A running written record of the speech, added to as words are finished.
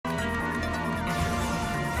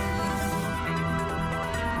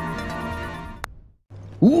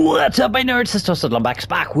What's up, my nerds? It's ToastedLombax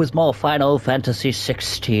back with more Final Fantasy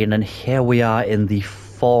 16, and here we are in the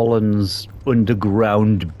Fallen's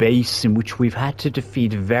underground base, in which we've had to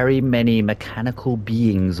defeat very many mechanical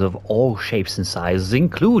beings of all shapes and sizes,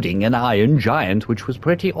 including an iron giant, which was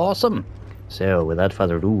pretty awesome. So, without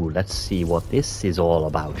further ado, let's see what this is all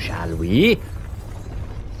about, shall we?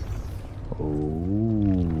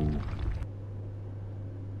 Ooh.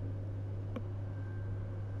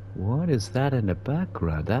 What is that in the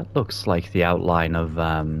background? That looks like the outline of,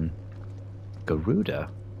 Garuda.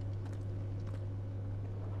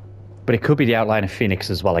 But it could be the outline of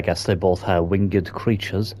Phoenix as well, I guess. They're both winged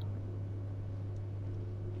creatures.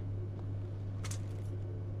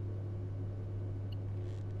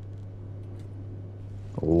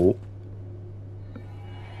 Oh.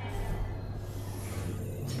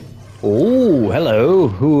 Oh, hello.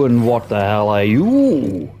 Who and what the hell are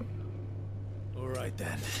you? Alright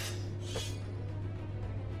then.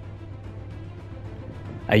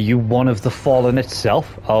 Are you one of the Fallen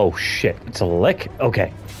itself? Oh shit, it's a lick?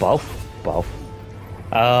 Okay, both.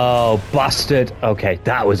 Oh, bastard. Okay,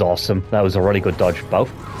 that was awesome. That was a really good dodge. Both.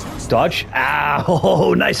 Dodge.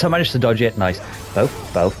 Ow, nice, I managed to dodge it. Nice.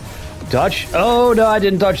 Both. Dodge. Oh, no, I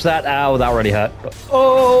didn't dodge that. Ow, that really hurt.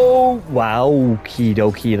 Oh, wow, okie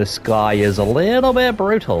dokie. This guy is a little bit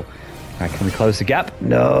brutal. All right, can we close the gap?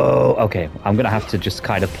 No. Okay, I'm going to have to just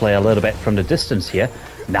kind of play a little bit from the distance here.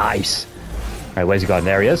 Nice. All right, where's he gone?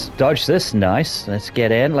 There he is. Dodge this. Nice. Let's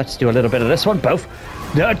get in. Let's do a little bit of this one. Both.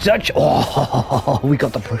 Dodge. Oh, we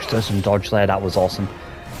got to push this and dodge there. That was awesome.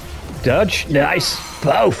 Dodge. Nice.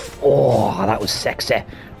 Both. Oh, that was sexy.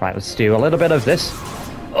 Right, let's do a little bit of this.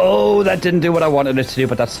 Oh, that didn't do what I wanted it to do,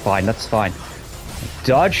 but that's fine. That's fine.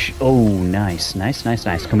 Dodge. Oh, nice.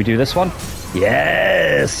 Can we do this one?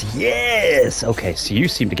 Yes. Okay, so you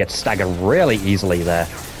seem to get staggered really easily there,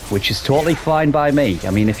 which is totally fine by me. I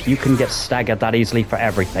mean, if you can get staggered that easily for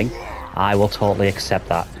everything, I will totally accept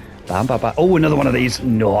that. Bam. Oh, another one of these.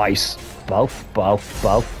 Nice. Both.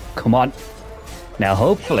 Come on. Now,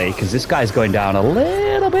 hopefully, because this guy's going down a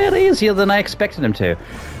little bit easier than I expected him to.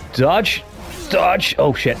 Dodge.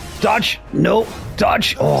 Oh, shit. Dodge. No.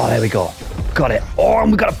 Dodge. Oh, there we go. Got it. Oh, and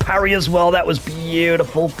we got a parry as well. That was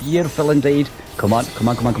beautiful. Beautiful indeed. Come on.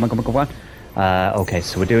 Okay,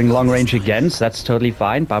 so we're doing long range again, so that's totally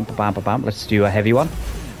fine. Bam. Let's do a heavy one.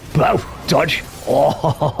 Bow. Dodge.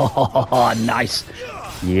 Oh, nice.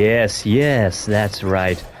 Yes, that's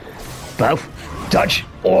right. Bow. Dodge.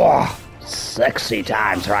 Oh, sexy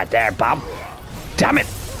times right there, Bam. Damn it.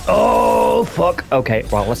 Oh, fuck. Okay,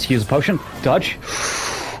 well, let's use a potion. Dodge.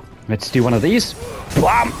 Let's do one of these.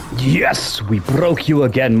 Bam. Yes, we broke you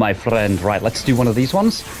again, my friend. Right, let's do one of these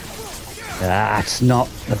ones. That's not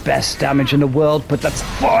the best damage in the world, but that's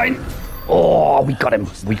fine. Oh, we got him.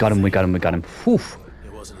 Whew.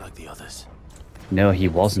 It wasn't like the others. No, he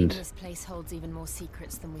wasn't. This place holds even more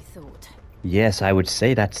secrets than we thought. Yes, I would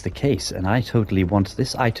say that's the case, and I totally want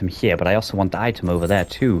this item here, but I also want the item over there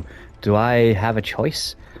too. Do I have a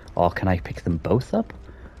choice? Or can I pick them both up?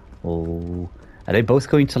 Oh, are they both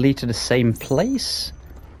going to lead to the same place?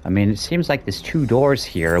 I mean, it seems like there's two doors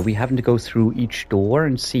here. Are we having to go through each door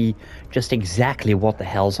and see just exactly what the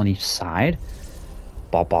hell's on each side?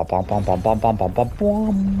 Oh,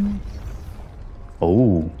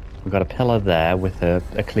 we got a pillar there with a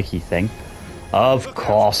clicky thing. Of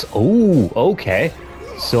course. Oh, okay.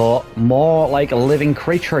 So, more like a living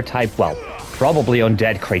creature type, well, probably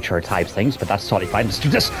undead creature type things, but that's totally fine. Let's do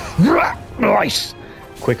this. Nice.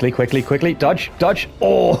 Quickly. Dodge.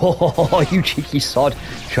 Oh, you cheeky sod.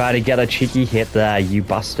 Try to get a cheeky hit there, you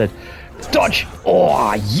bastard. Dodge.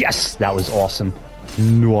 Oh, yes. That was awesome.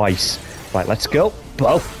 Nice. Right, let's go.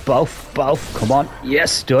 Both. Come on.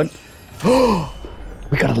 Yes, done.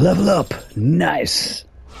 We gotta level up. Nice.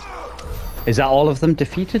 Is that all of them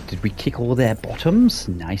defeated? Did we kick all their bottoms?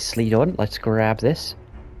 Nicely done. Let's grab this.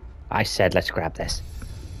 I said let's grab this.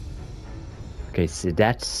 Okay, so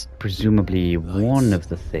that's presumably one of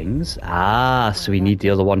the things. Ah, so we need the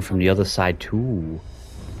other one from the other side too.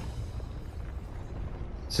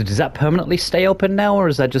 So does that permanently stay open now, or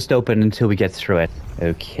is that just open until we get through it?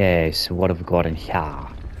 Okay, so what have we got in here?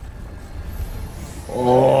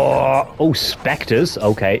 Oh, specters.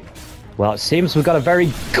 Okay. Well, it seems we've got a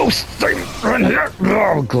very ghost thing in here.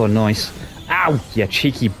 Oh, god, nice. Ow, you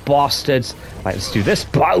cheeky bastards. Right, let's do this.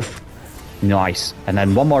 Both. Nice. And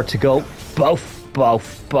then one more to go. Both.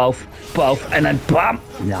 And then bam.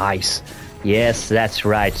 Nice. Yes, that's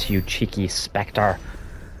right, you cheeky spectre.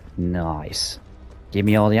 Nice. Give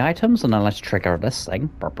me all the items, and then let's trigger this thing.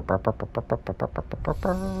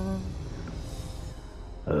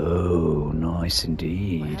 Oh, nice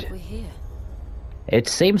indeed. What have we here? It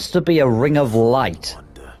seems to be a ring of light.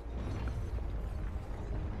 Wonder.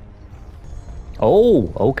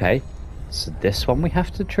 Oh, okay. So this one we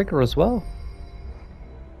have to trigger as well.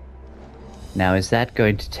 Now, is that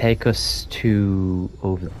going to take us to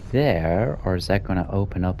over there, or is that going to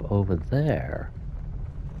open up over there?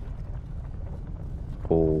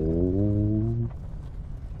 Oh.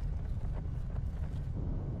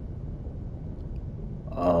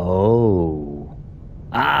 Oh.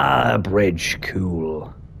 Ah, bridge.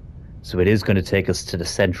 Cool. So it is going to take us to the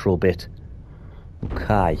central bit.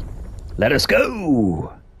 Okay. Let us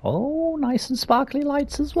go! Oh, nice and sparkly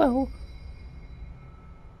lights as well.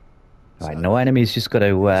 Alright, no enemies just got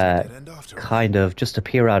to kind of just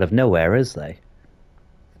appear out of nowhere, is they?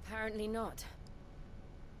 Apparently not.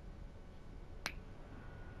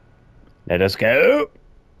 Let us go!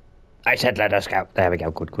 I said let us go. There we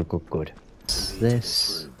go. Good, good, good, good.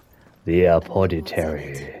 This... the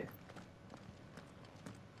auditory.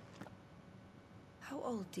 How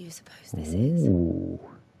old do you suppose this is? Ooh.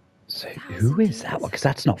 So who is that one? Because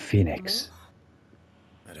that's not Phoenix.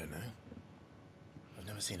 I don't know. I've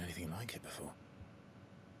never seen anything like it before.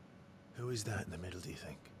 Who is that in the middle, do you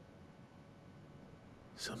think?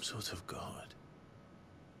 Some sort of god?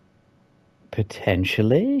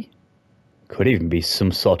 Potentially. Could even be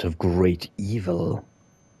some sort of great evil.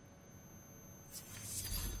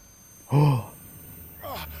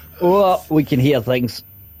 Oh, we can hear things.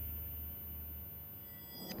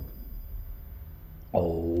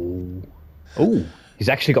 Oh. Oh, he's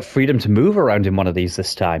actually got freedom to move around in one of these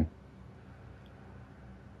this time.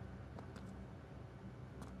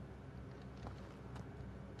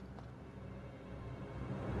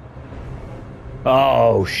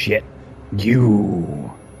 Oh, shit.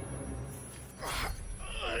 You're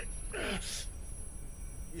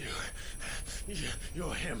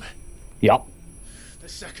him. Yup. The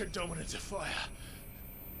second dominant of fire.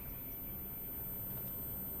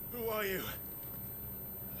 Who are you?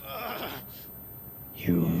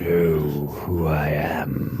 You know who I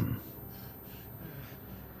am.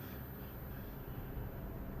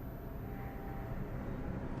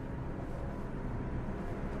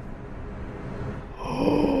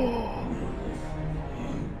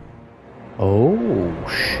 Oh,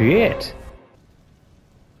 shit.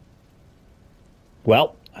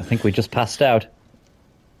 Well, I think we just passed out.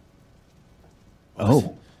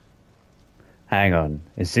 Oh. Hang on.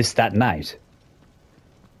 Is this that night?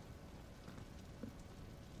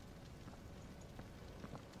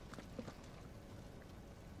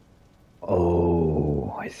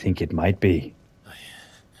 Oh, I think it might be.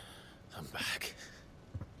 I'm back.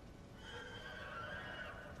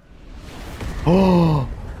 Oh!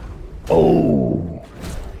 Oh!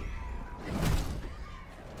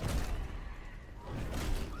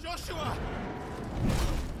 Joshua!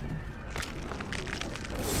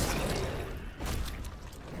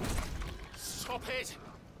 Stop it!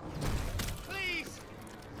 Please!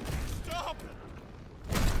 Stop!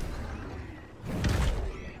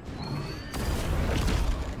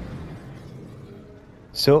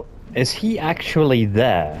 So, is he actually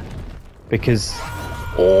there? Because...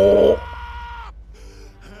 Oh!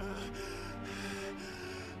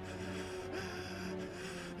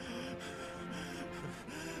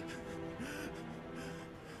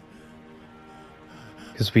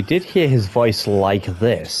 Because we did hear his voice like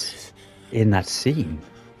this in that scene.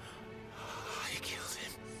 I killed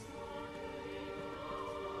him.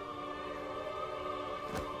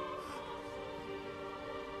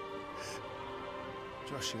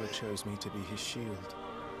 Joshua chose me to be his shield.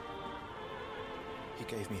 He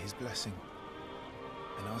gave me his blessing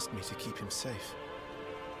and asked me to keep him safe.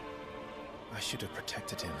 I should have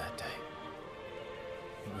protected him that day.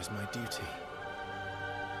 It was my duty.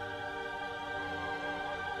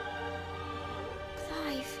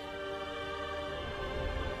 Clive.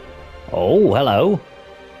 Oh, hello.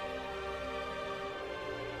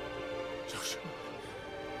 Joshua.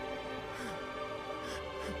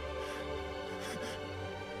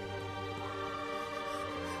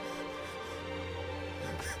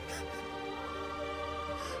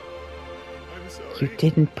 I'm sorry. You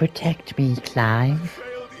didn't protect me, Clive.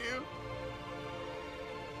 Failed you.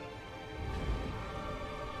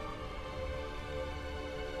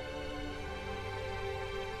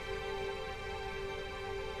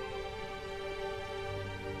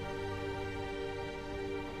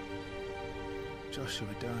 Joshua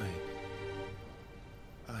died.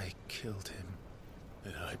 I killed him.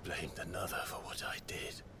 And I blamed another for what I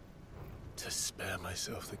did. To spare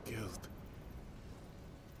myself the guilt.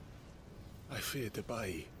 I feared that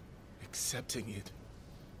by accepting it,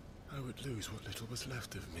 I would lose what little was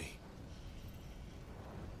left of me.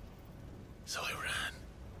 So I ran.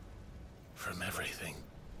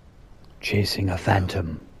 chasing a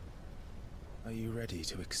phantom. Are you ready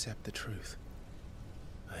to accept the truth?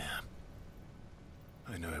 I am.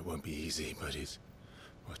 I know it won't be easy, but it's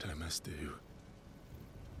what I must do.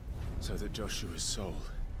 So that Joshua's soul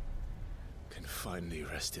can finally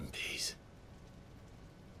rest in peace.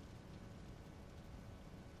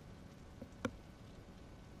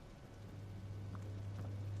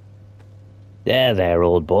 There,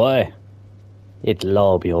 old boy. It'll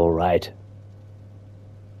all be all right.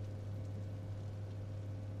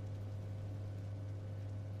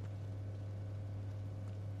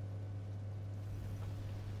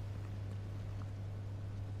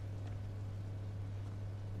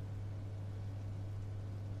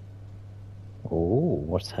 Oh,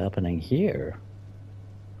 what's happening here?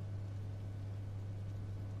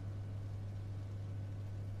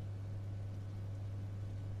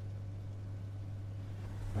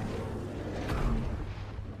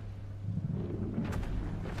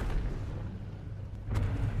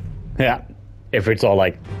 Yeah, Ifrit's all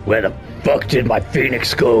like, where the fuck did my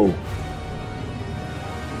Phoenix go?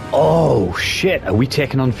 Oh shit, are we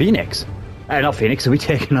taking on Phoenix? Not Phoenix, are we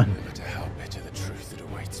taking on... No matter how bitter the truth that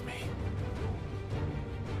awaits me,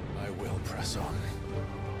 I will press on.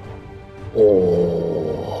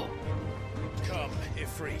 Oh. Come,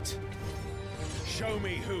 Ifrit. Show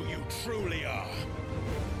me who you truly are.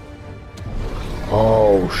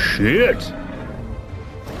 Oh shit.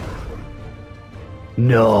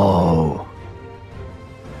 No.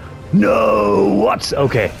 No, what?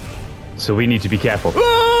 Okay. So we need to be careful.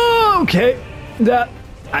 Oh, okay. That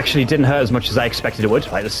actually didn't hurt as much as I expected it would.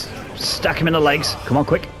 Right, let's stack him in the legs. Come on,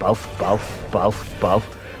 quick. Both.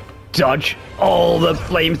 Dodge all the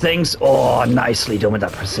flame things. Oh, nicely done with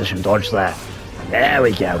that precision dodge there. There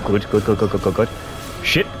we go. Good.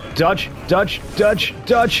 Shit. Dodge.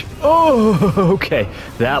 Oh, okay.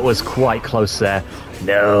 That was quite close there.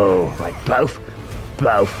 No. Right, both.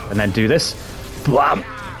 And then do this. Blam.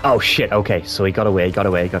 Oh, shit. Okay, so he got away.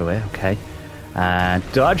 Okay. And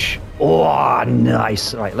dodge. Oh,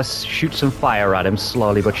 nice. Right, let's shoot some fire at him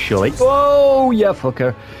slowly but surely. Oh, yeah,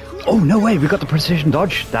 fucker. Oh, no way. We got the precision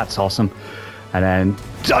dodge. That's awesome. And then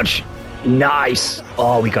dodge. Nice.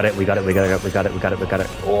 Oh, we got it.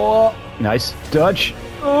 Oh, nice. Dodge.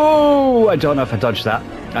 Oh, I don't know if I dodged that.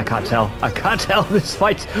 I can't tell this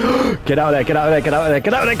fight. Get out of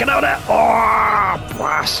there. Oh,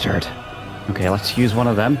 bastard. Okay, let's use one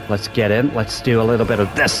of them. Let's get in. Let's do a little bit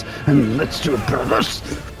of this. And let's do a bit of this.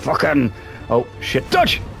 Fucking. Oh, shit.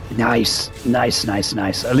 Dodge. Nice.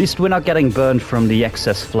 At least we're not getting burned from the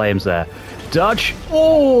excess flames there. Dodge.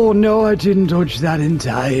 Oh, no, I didn't dodge that in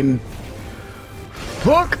time.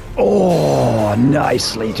 Fuck. Oh,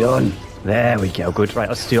 nicely done. There we go. Good. Right,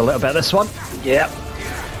 let's do a little bit of this one. Yeah.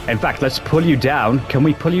 In fact, let's pull you down. Can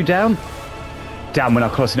we pull you down? Damn, we're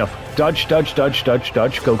not close enough. Dodge. Go.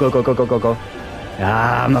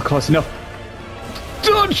 Ah, I'm not close enough.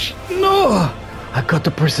 Dodge! No! I got the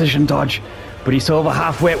precision dodge. But he's over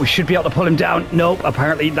halfway. We should be able to pull him down. Nope,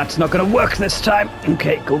 apparently that's not going to work this time.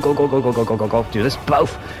 Okay, go. Do this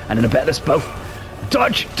both. And then a bit of this both.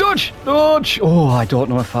 Dodge! Oh, I don't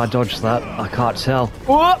know if I dodged that. I can't tell.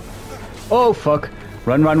 Oh, fuck.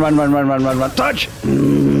 Run. Dodge!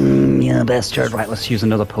 Yeah, bastard. Right, let's use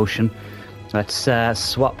another potion. Let's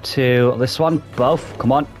swap to this one. Both.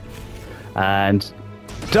 Come on. And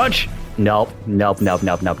dodge! Nope.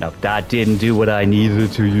 That didn't do what I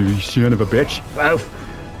needed to, you son of a bitch. Both.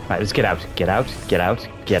 Right, let's get out.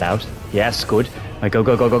 Yes, good. Right, go.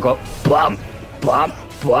 Blam.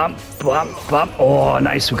 Oh,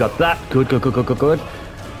 nice. We got that. Good.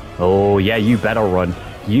 Oh, yeah, you better run.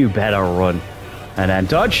 And then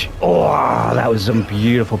dodge. Oh, that was some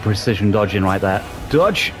beautiful precision dodging right there.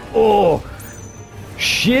 Dodge. Oh,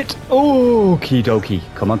 shit. Oh, okie dokie.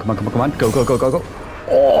 Come on. Go.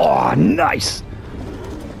 Oh, nice.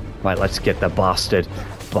 Right, let's get the bastard.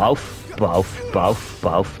 Both.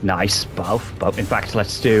 Nice. Both. In fact,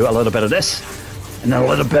 let's do a little bit of this. And then a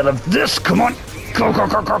little bit of this. Come on. Go.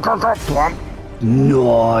 Blam.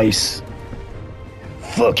 Nice.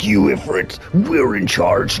 Fuck you, Ifrit. We're in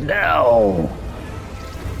charge now.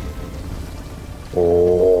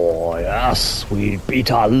 Oh, yes. We beat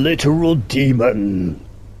a literal demon.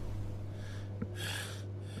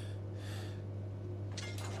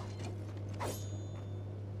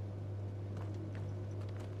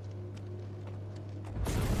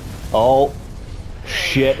 Oh,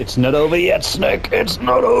 shit. It's not over yet, Snake. It's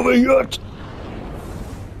not over yet.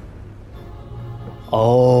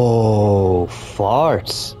 Oh,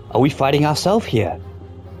 farts. Are we fighting ourselves here?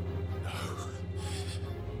 No.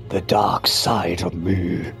 The dark side of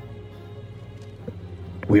me.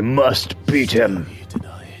 We must beat him. You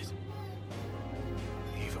deny it.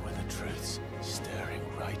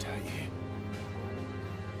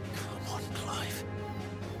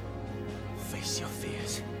 your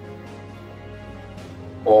fears.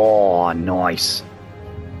 Oh, nice.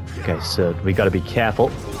 Okay, so we got to be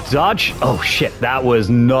careful. Dodge. Oh, shit. That was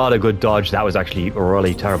not a good dodge. That was actually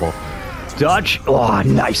really terrible. Dodge. Oh,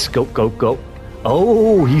 nice. Go, go, go.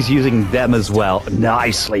 Oh, he's using them as well.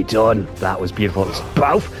 Nicely done. That was beautiful. Let's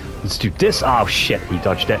both. Let's do this. Oh, shit. He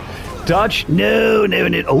dodged it. Dodge. No, no,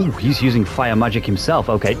 no. Oh, he's using fire magic himself.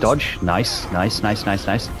 Okay, dodge. Nice, nice, nice, nice,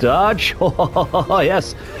 nice. Dodge. Oh,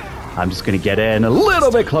 yes. I'm just going to get in a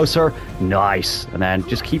little bit closer. Nice. And then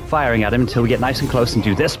just keep firing at him until we get nice and close and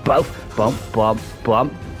do this. Both. Bump, bump,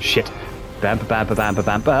 bump. Shit. Bam, bam, bam, bam,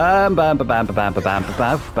 bam, bam, bam, bam, bam, bam, bam,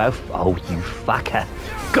 bam, bam. Oh, you fucker.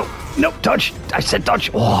 Go. No, dodge. I said dodge.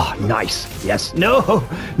 Oh, nice. Yes. No.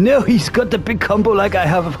 No, he's got the big combo like I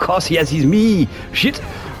have. Of course, yes, he's me. Shit.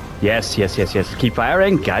 Yes, yes, yes, yes. Keep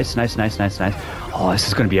firing. Guys, nice, nice, nice, nice. Oh, this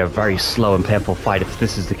is going to be a very slow and painful fight if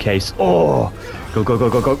this is the case. Oh. Go, go, go,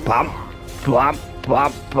 go, go. Bam. Bam.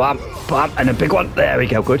 Bam. Bam. Bam. And a big one. There we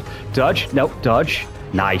go. Good. Dodge. No, dodge.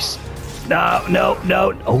 Nice. No, no,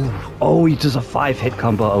 no. Oh, oh, he does a 5-hit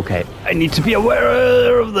combo. Okay. I need to be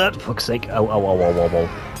aware of that. Fuck's sake. Oh, oh, oh, oh, oh,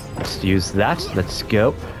 oh. Let's use that. Let's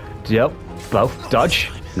go. Yep. Both.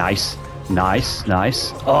 Dodge. Nice. Nice,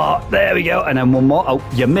 nice. Oh, there we go. And then one more.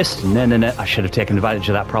 Oh, you missed. No, no, no. I should have taken advantage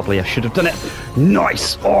of that properly. I should have done it.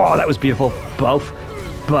 Nice. Oh, that was beautiful. Both.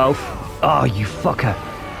 Both. Oh, you fucker.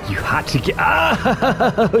 You had to get...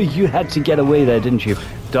 Ah, you had to get away there, didn't you?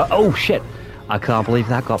 Oh, shit. I can't believe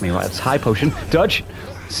that got me right. It's high potion. Dodge.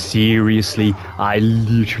 Seriously, I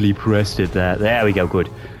literally pressed it there. There we go. Good.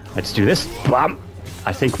 Let's do this. Bam.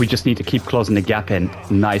 I think we just need to keep closing the gap in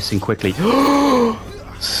nice and quickly.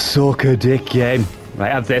 Suck a dick game.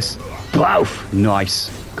 Right, have this. Both.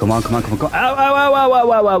 Nice. Come on, come on, come on, come on. Ow, ow, ow, ow,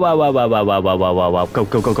 ow, ow, ow, ow, ow, ow, ow, ow, ow, ow, ow. Go,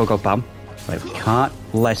 go, go, go, go. Bam. Right, we can't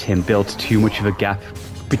let him build too much of a gap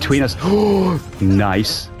between us.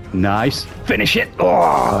 Nice. Nice. Finish it.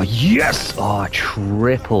 Oh, yes. Oh, a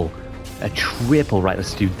triple. A triple. Right,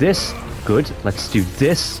 let's do this. Good. Let's do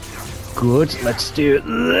this. Good. Let's do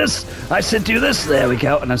this. I said do this. There we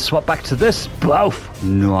go. And then swap back to this. Both.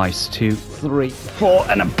 Nice. 2, 3,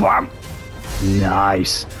 4. And a bam.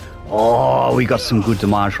 Nice. Oh, we got some good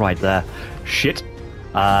damage right there. Shit.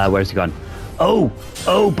 Where's he gone? Oh.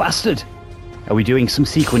 Oh, bastard. Are we doing some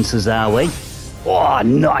sequences, are we? Oh,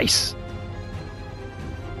 nice.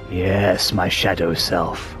 Yes, my shadow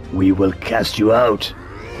self. We will cast you out.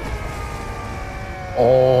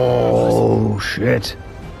 Oh, shit.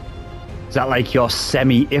 Is that like your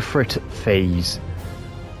semi-Ifrit phase?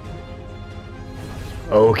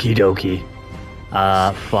 Okie dokie.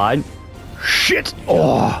 Fine. Shit!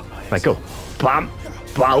 Oh! Right, go. Bam!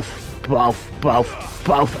 Both! Both! Both!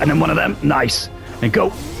 Both! And then one of them. Nice. And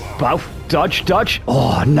go. Both. Dodge! Dodge!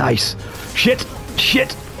 Oh, nice. Shit!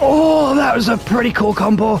 Shit! Oh, that was a pretty cool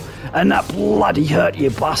combo. And that bloody hurt,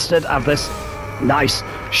 you bastard. Have this. Nice.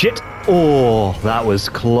 Shit! Oh, that was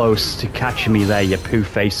close to catching me there, you poo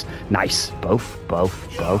face. Nice. Both,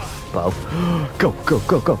 both, both, both. Go, go,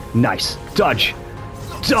 go, go. Nice. Dodge.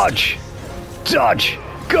 Dodge. Dodge.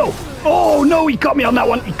 Go. Oh, no, he got me on that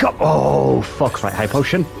one. He got... Oh, fuck. Right, high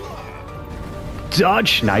potion.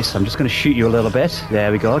 Dodge. Nice. I'm just going to shoot you a little bit.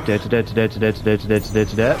 There we go. Dodge.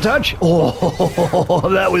 Oh,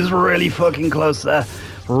 that was really fucking close there.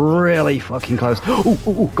 Really fucking close.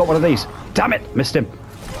 Oh, got one of these. Damn it. Missed him.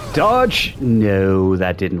 Dodge. No,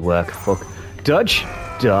 that didn't work. Fuck. Dodge.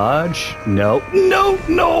 Dodge. No. No,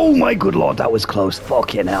 no. My good lord, that was close.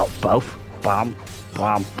 Fucking hell. Both. Bam.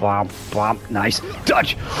 Bam. Bam. Bam. Nice.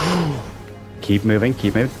 Dodge. Keep moving.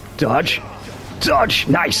 Keep moving. Dodge. Dodge.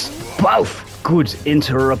 Nice. Both. Good.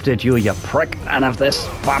 Interrupted you, you prick. And have this.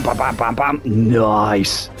 Bam, bam, bam, bam, bam.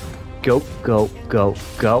 Nice. Go, go, go,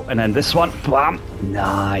 go. And then this one. Bam.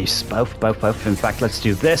 Nice. Both, both, both. In fact, let's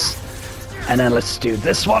do this. And then let's do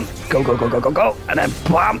this one. Go, go, go, go, go, go. And then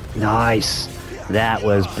bam. Nice. That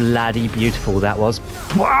was bloody beautiful. That was.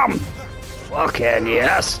 Bam. Fucking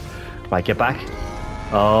yes. Right, get back.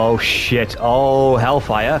 Oh, shit. Oh,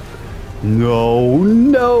 hellfire. No,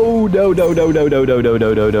 no, no, no, no, no, no, no, no,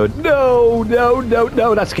 no, no, no, no, no, no,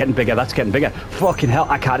 no. That's getting bigger. That's getting bigger. Fucking hell.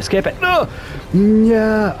 I can't escape it. No.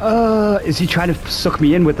 Yeah. Is he trying to suck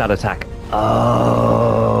me in with that attack?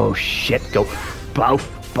 Oh, shit. Go.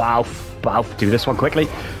 Both. Both. Both. Do this one quickly.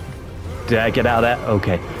 Get out of there.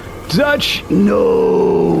 Okay. Dodge.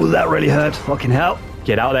 No. That really hurt. Fucking hell.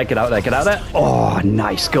 Get out of there. Get out of there. Get out of there. Oh,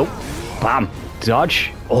 nice. Go. Bam.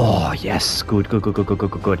 Dodge. Oh, yes. Good, good, good, good, good,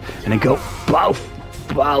 good, good, good. And then go. Both.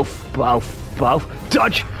 Both. Both. Both.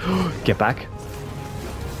 Dodge. Get back.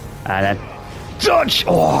 And then Dodge!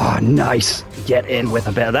 Oh, nice. Get in with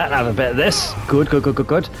a bit of that, have a bit of this. Good, good, good, good,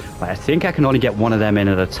 good. But I think I can only get one of them in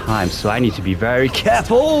at a time, so I need to be very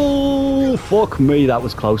careful. Oh, fuck me, that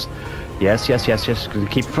was close. Yes, yes, yes, yes.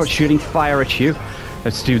 Keep shooting fire at you.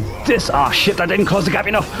 Let's do this. Oh, shit, I didn't close the gap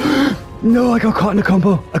enough. No, I got caught in a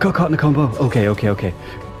combo. I got caught in a combo. Okay, okay, okay.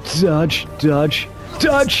 Dodge, dodge,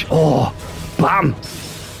 dodge. Oh, bam.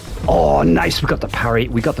 Oh, nice. We got the parry.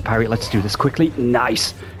 We got the parry. Let's do this quickly.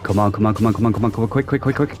 Nice. Come on, come on, come on, come on, come on, come on. Quick, quick,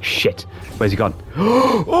 quick, quick. Shit. Where's he gone?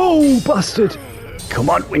 Oh, bastard.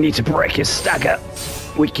 Come on. We need to break his stagger.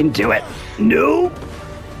 We can do it. No.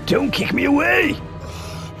 Don't kick me away.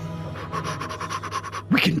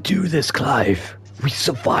 We can do this, Clive. We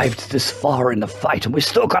survived this far in the fight and we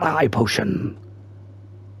still got a high potion.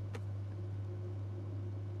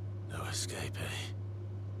 No escape, eh?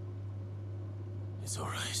 It's all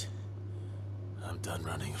right. I'm done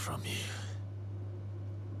running from you.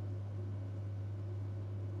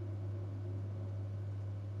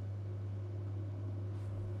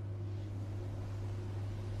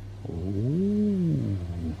 Ooh.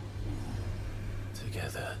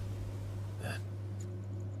 Together, then.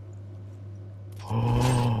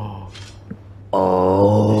 Oh.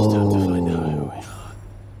 It's time to find out who we are.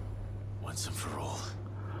 Once and for all.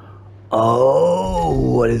 Oh,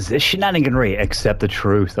 what is this shenaniganry? Accept the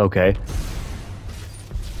truth, okay.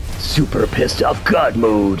 Super pissed off God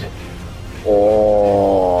mode.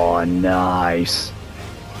 Oh, nice.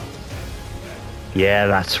 Yeah,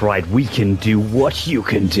 that's right. We can do what you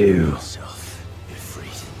can do.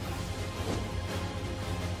 Ifrit.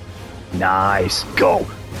 Nice. Go.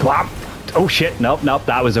 Bam. Oh, shit. Nope, nope.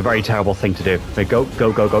 That was a very terrible thing to do. Okay, go,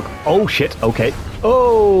 go, go, go. Oh, shit. Okay.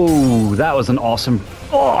 Oh, that was an awesome...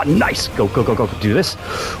 Oh, nice. Go, go, go, go. Do this.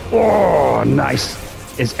 Oh, nice.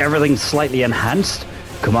 Is everything slightly enhanced?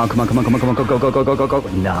 Come on, come on, come on, come on, come on. Go, go, go, go, go, go, go, go.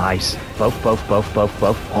 Nice. Both, both, both, both,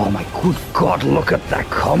 both. Oh, my good God. Look at that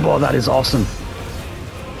combo. That is awesome.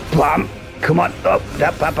 Bam. Come on. Oh,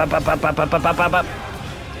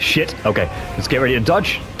 shit. Okay. Let's get ready to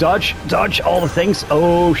dodge. Dodge. Dodge. All the things.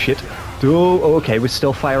 Oh, shit. Oh, okay. We're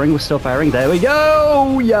still firing. We're still firing. There we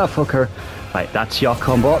go. Yeah, fucker. Right, that's your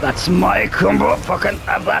combo. That's my combo. Fucking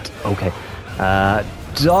have that. Okay.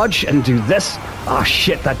 Dodge and do this. Oh,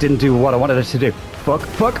 shit. That didn't do what I wanted it to do. Fuck.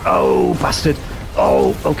 Fuck. Oh, bastard.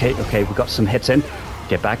 Oh, okay. Okay. We got some hits in.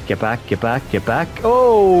 Get back. Get back. Get back. Get back.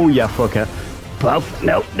 Oh, yeah, fucker. Buff.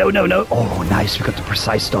 No, no, no, no. Oh, nice. We got the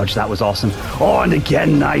precise dodge. That was awesome. Oh, and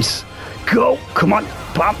again, nice. Go. Come on.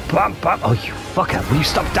 Bump, bump, bump. Oh, you fucker. Will you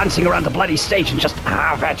stop dancing around the bloody stage and just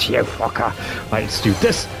have it, you fucker? Right, let's do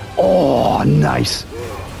this. Oh, nice.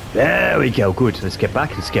 There we go. Good. Let's get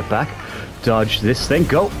back. Let's get back. Dodge this thing.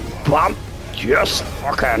 Go. Bump. Just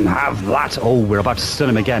fucking have that. Oh, we're about to stun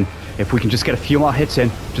him again. If we can just get a few more hits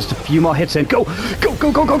in. Just a few more hits in. Go. Go,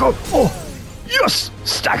 go, go, go, go. Oh. Yes!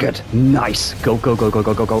 Staggered. Nice. Go, go, go, go,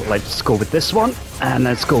 go, go, go. Let's go with this one. And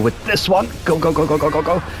let's go with this one. Go, go, go, go, go, go,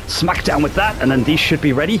 go. Smack down with that. And then these should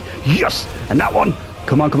be ready. Yes! And that one.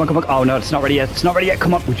 Come on, come on, come on. Oh, no, it's not ready yet. It's not ready yet.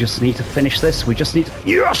 Come on. We just need to finish this. We just need to...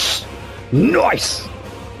 Yes! Nice!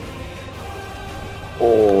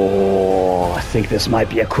 Oh, I think this might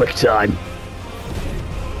be a quick time.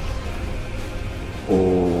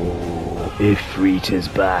 Oh, Ifrit is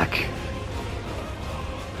back.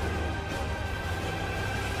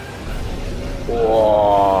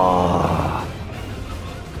 Whoa.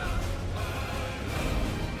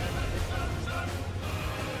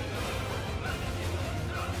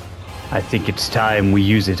 I think it's time we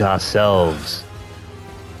use it ourselves.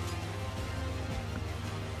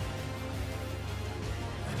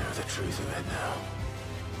 I know the truth of it now.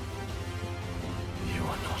 You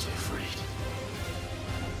are not Ifrit.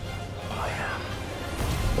 I am.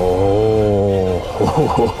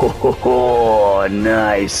 Oh,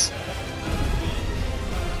 nice.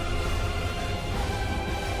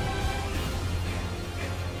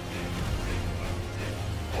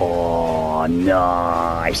 Oh,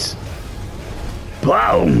 nice.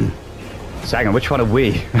 Boom. So hang on, which one are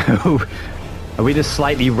we? Are we the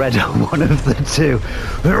slightly redder one of the two?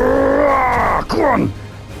 Come on.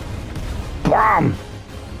 Bam.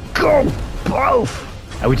 Go.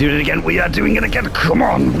 Both. Are we doing it again? We are doing it again. Come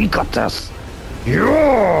on, we got this.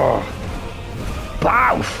 Yeah.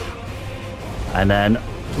 Both. And then,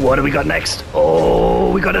 what do we got next?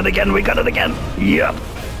 Oh, we got it again. We got it again. Yep.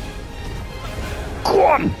 Go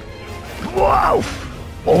on! Wow!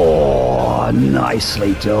 Oh,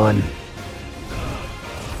 nicely done.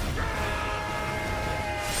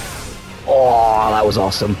 Oh, that was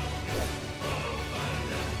awesome.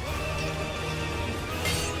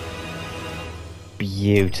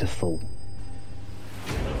 Beautiful.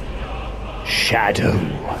 shadow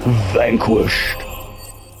vanquished.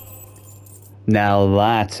 Now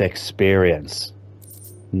that's experience.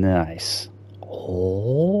 Nice.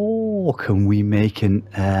 Oh, can we make an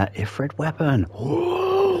Ifrit weapon?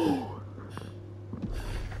 Oh.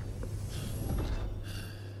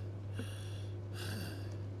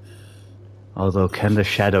 Although, can the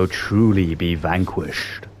shadow truly be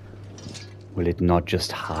vanquished? Will it not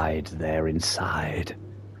just hide there inside?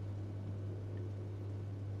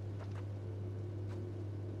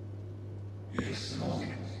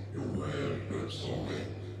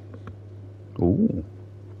 Ooh.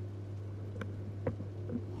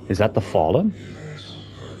 Is that the Fallen?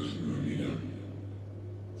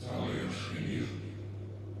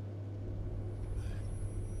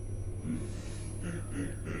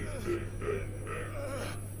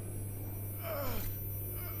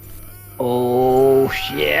 Oh,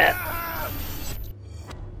 shit.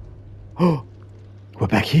 Oh, we're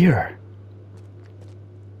back here.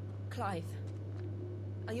 Clive,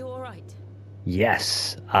 are you all right?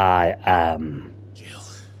 Yes, I am. Jill.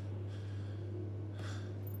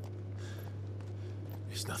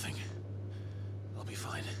 It's nothing. I'll be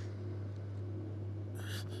fine.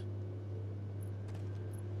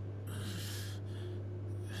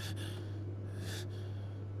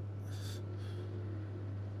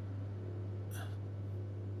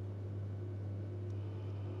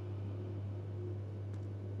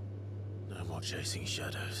 No more chasing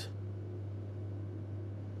shadows.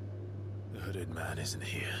 The hooded man isn't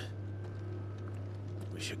here.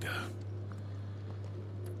 We should go.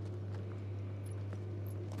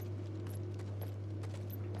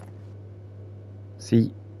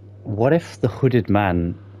 See, what if the hooded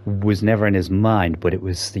man was never in his mind, but it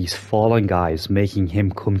was these fallen guys making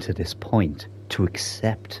him come to this point to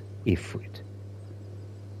accept Ifrit?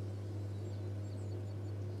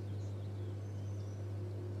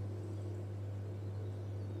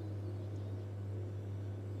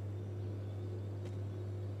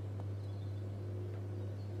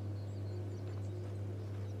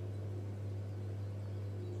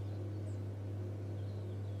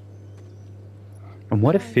 And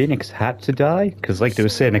what if Phoenix had to die? Because like they were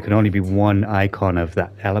saying, there can only be one icon of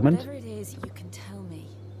that element. Whatever it is, you can tell me.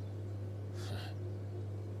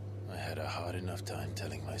 I had a hard enough time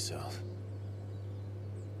telling myself.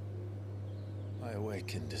 I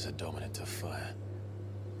awakened as a dominant of fire,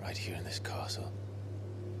 right here in this castle,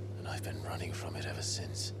 and I've been running from it ever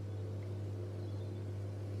since.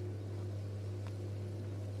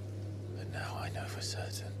 But now I know for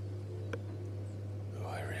certain who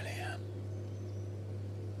I really am.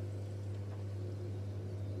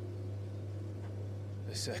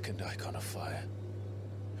 The second icon of fire,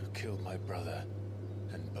 who killed my brother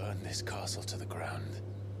and burned this castle to the ground,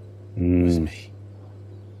 was me.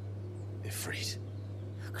 Ifrit.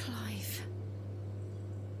 Clive.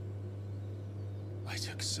 I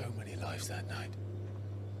took so many lives that night,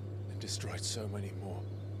 and destroyed so many more,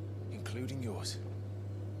 including yours.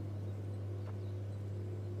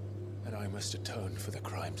 And I must atone for the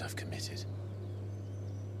crimes I've committed.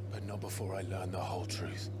 But not before I learn the whole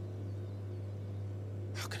truth.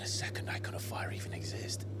 How can a second icon of fire even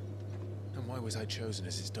exist? And why was I chosen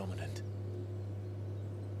as his dominant?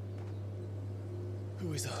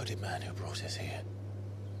 Who is the hooded man who brought us here?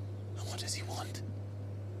 And what does he want?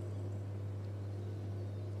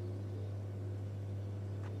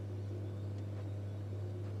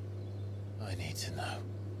 I need to know.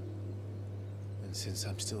 And since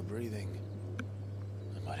I'm still breathing,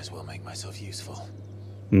 I might as well make myself useful.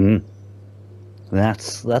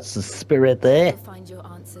 That's the spirit there. We'll find your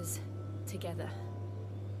answers together.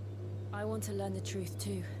 I want to learn the truth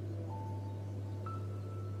too.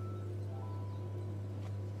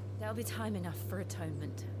 There'll be time enough for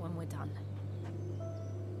atonement when we're done.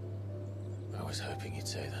 I was hoping you'd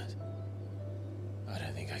say that. I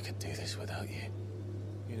don't think I could do this without you.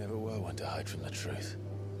 You never were one to hide from the truth,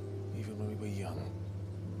 even when we were young.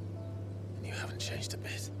 And you haven't changed a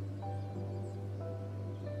bit.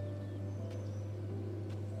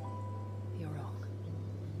 You're wrong.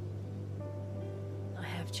 I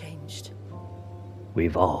have changed,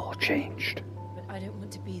 We've all changed. but I don't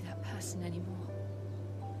want to be that person anymore.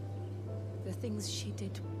 The things she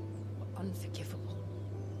did were unforgivable.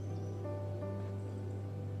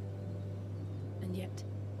 And yet,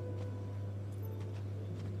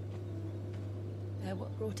 they're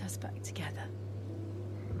what brought us back together.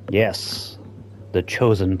 Yes, the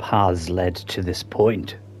chosen paths led to this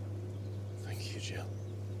point. Thank you, Jill.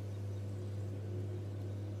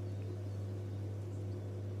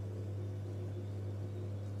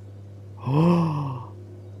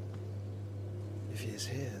 If he is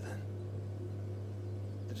here, then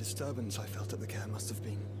the disturbance I felt at the care must have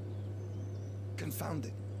been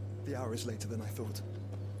confounding. The hour is later than I thought.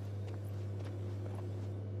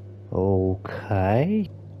 Okay.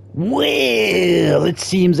 Well, it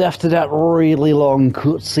seems after that really long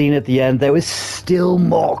cutscene at the end, there was still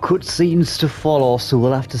more cutscenes to follow, so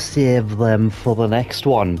we'll have to save them for the next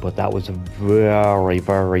one. But that was a very,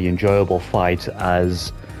 very enjoyable fight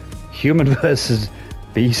as human versus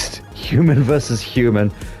beast, human versus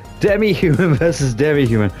human, demi-human versus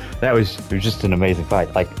demi-human. It was just an amazing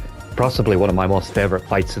fight. Like, possibly one of my most favourite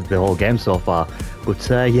fights of the whole game so far. But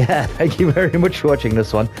yeah, thank you very much for watching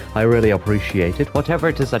this one. I really appreciate it. Whatever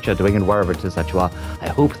it is that you're doing and wherever it is that you are, I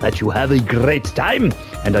hope that you have a great time.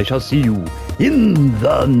 And I shall see you in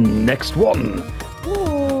the next one.